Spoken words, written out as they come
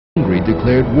Hungary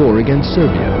declared war against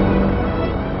Serbia.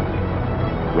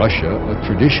 Russia, a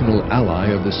traditional ally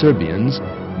of the Serbians,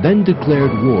 then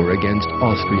declared war against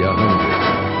Austria-Hungary.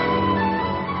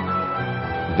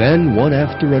 Then, one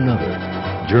after another,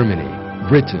 Germany,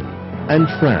 Britain, and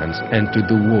France entered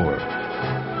the war.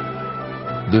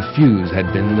 The fuse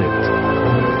had been lit.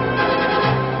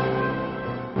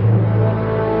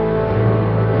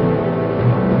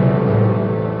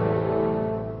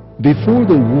 Before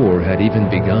the war had even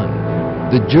begun,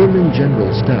 the German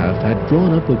General Staff had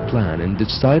drawn up a plan and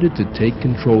decided to take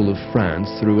control of France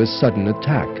through a sudden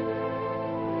attack.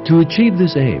 To achieve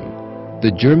this aim,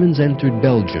 the Germans entered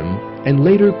Belgium and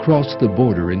later crossed the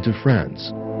border into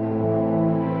France.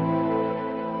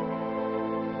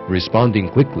 Responding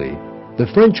quickly, the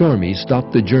French army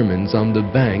stopped the Germans on the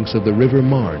banks of the River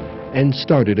Marne and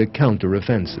started a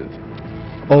counter-offensive.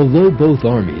 Although both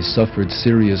armies suffered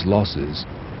serious losses,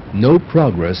 no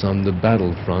progress on the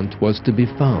battlefront was to be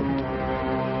found.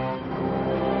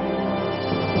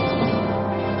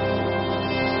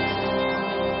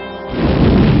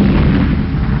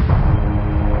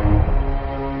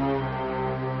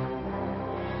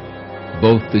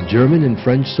 Both the German and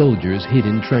French soldiers hid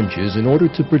in trenches in order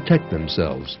to protect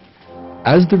themselves.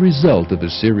 As the result of a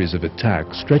series of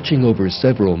attacks stretching over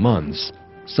several months,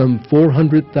 some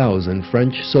 400,000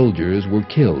 French soldiers were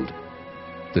killed.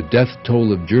 The death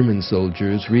toll of German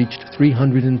soldiers reached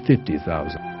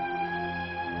 350,000.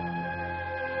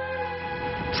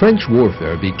 Trench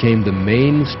warfare became the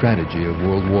main strategy of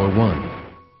World War I.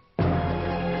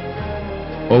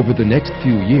 Over the next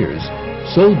few years,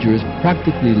 soldiers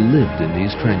practically lived in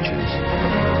these trenches.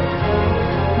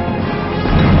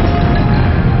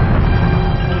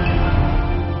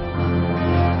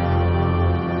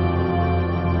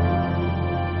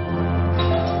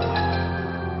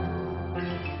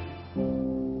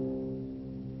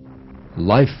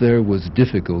 Life there was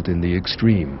difficult in the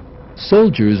extreme.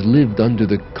 Soldiers lived under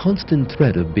the constant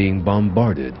threat of being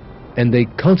bombarded, and they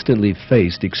constantly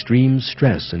faced extreme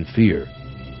stress and fear.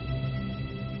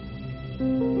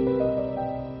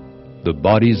 The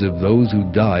bodies of those who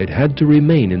died had to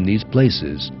remain in these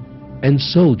places, and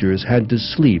soldiers had to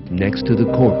sleep next to the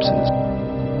corpses.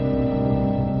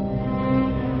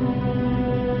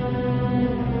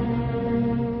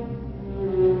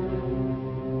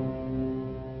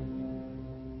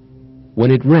 When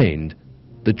it rained,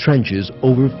 the trenches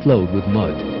overflowed with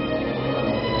mud.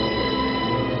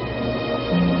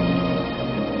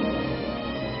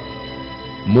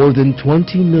 More than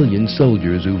 20 million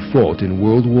soldiers who fought in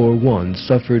World War I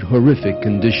suffered horrific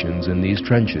conditions in these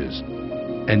trenches,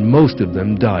 and most of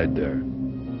them died there.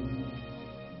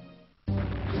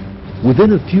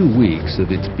 Within a few weeks of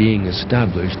its being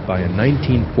established by a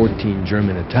 1914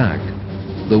 German attack,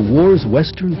 the war's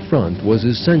Western Front was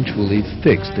essentially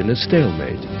fixed in a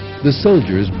stalemate. The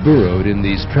soldiers burrowed in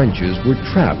these trenches were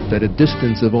trapped at a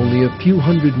distance of only a few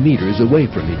hundred meters away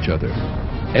from each other.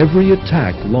 Every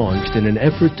attack launched in an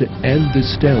effort to end this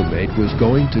stalemate was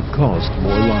going to cost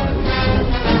more lives.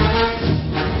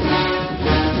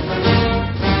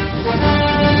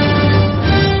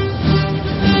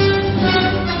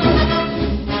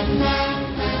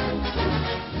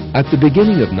 At the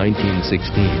beginning of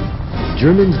 1916,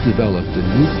 Germans developed a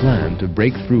new plan to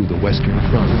break through the Western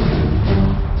Front.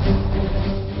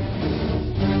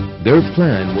 Their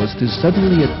plan was to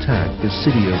suddenly attack the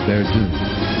city of Verdun,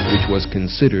 which was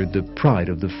considered the pride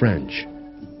of the French.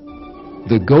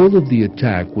 The goal of the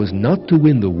attack was not to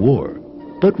win the war,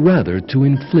 but rather to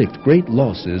inflict great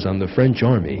losses on the French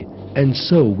army and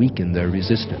so weaken their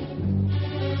resistance.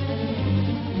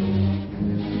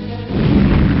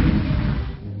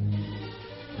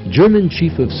 German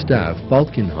Chief of Staff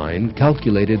Falkenhayn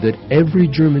calculated that every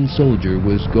German soldier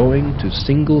was going to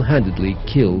single-handedly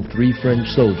kill 3 French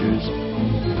soldiers.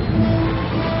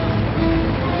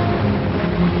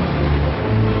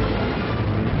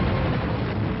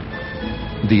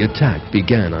 The attack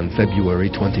began on February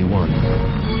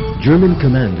 21. German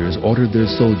commanders ordered their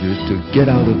soldiers to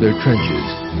get out of their trenches.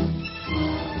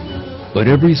 But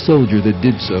every soldier that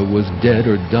did so was dead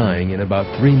or dying in about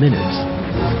 3 minutes.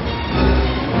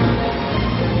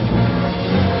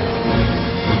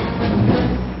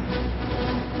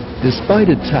 Despite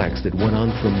attacks that went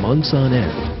on for months on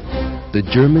end, the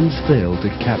Germans failed to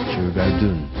capture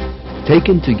Verdun.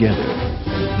 Taken together,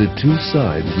 the two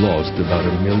sides lost about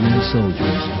 1 million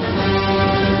soldiers.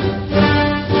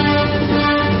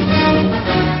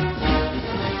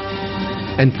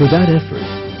 And for that effort,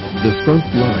 the front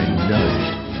line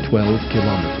nudged 12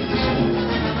 kilometers.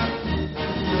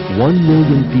 1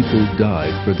 million people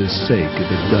died for the sake of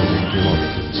a dozen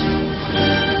kilometers.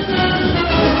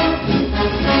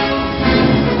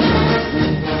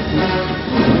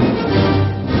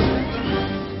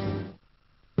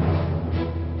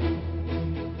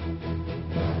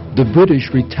 The British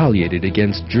retaliated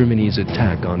against Germany's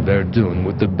attack on Verdun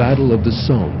with the Battle of the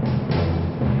Somme.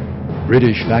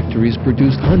 British factories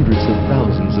produced hundreds of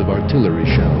thousands of artillery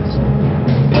shells.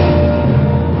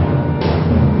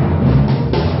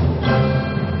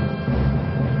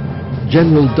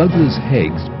 General Douglas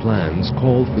Haig's plans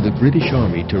called for the British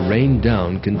Army to rain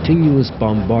down continuous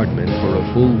bombardment for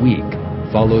a full week,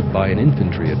 followed by an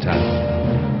infantry attack.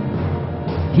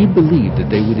 He believed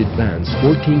that they would advance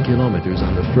 14 kilometers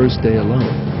on the first day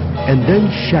alone, and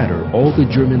then shatter all the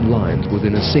German lines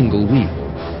within a single week.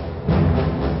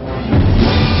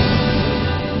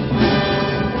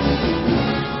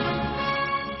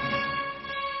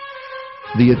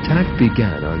 The attack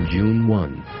began on June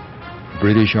 1.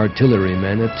 British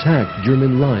artillerymen attacked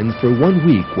German lines for 1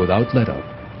 week without let-up.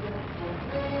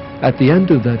 At the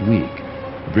end of that week,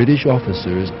 British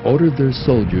officers ordered their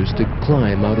soldiers to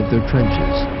climb out of their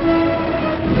trenches.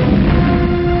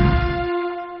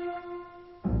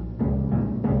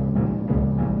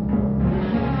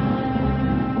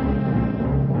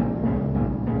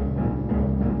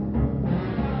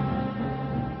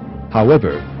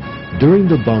 However, during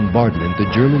the bombardment, the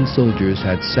German soldiers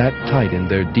had sat tight in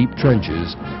their deep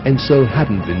trenches and so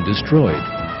hadn't been destroyed,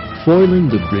 foiling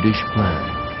the British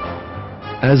plan.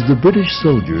 As the British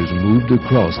soldiers moved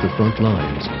across the front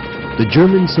lines, the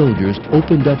German soldiers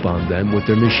opened up on them with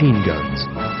their machine guns.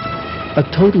 A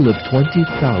total of 20,000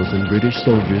 British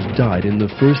soldiers died in the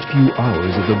first few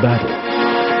hours of the battle.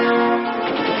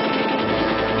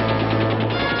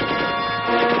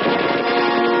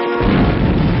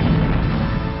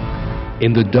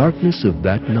 In the darkness of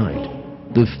that night,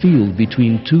 the field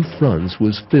between two fronts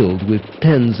was filled with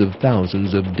tens of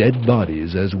thousands of dead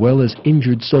bodies as well as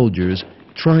injured soldiers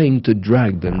trying to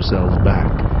drag themselves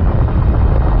back.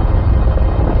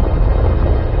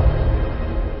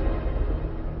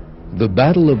 The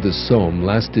Battle of the Somme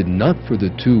lasted not for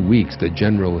the 2 weeks that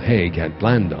General Haig had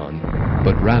planned on,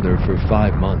 but rather for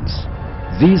 5 months.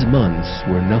 These months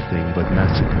were nothing but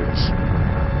massacres.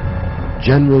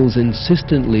 Generals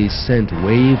insistently sent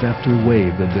wave after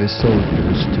wave of their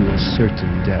soldiers to a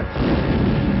certain death.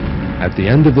 At the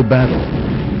end of the battle,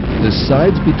 the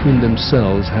sides between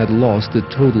themselves had lost a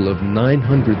total of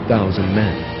 900,000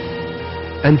 men.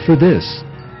 And for this,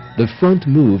 the front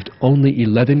moved only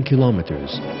 11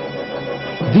 kilometers.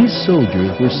 These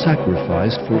soldiers were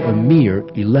sacrificed for a mere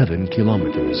 11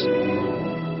 kilometers.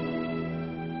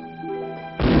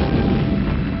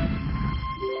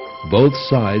 Both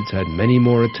sides had many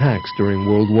more attacks during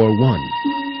World War I.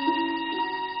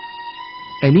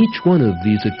 And each one of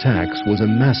these attacks was a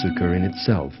massacre in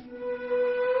itself.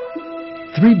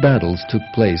 3 battles took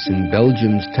place in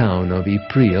Belgium's town of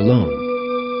Ypres alone.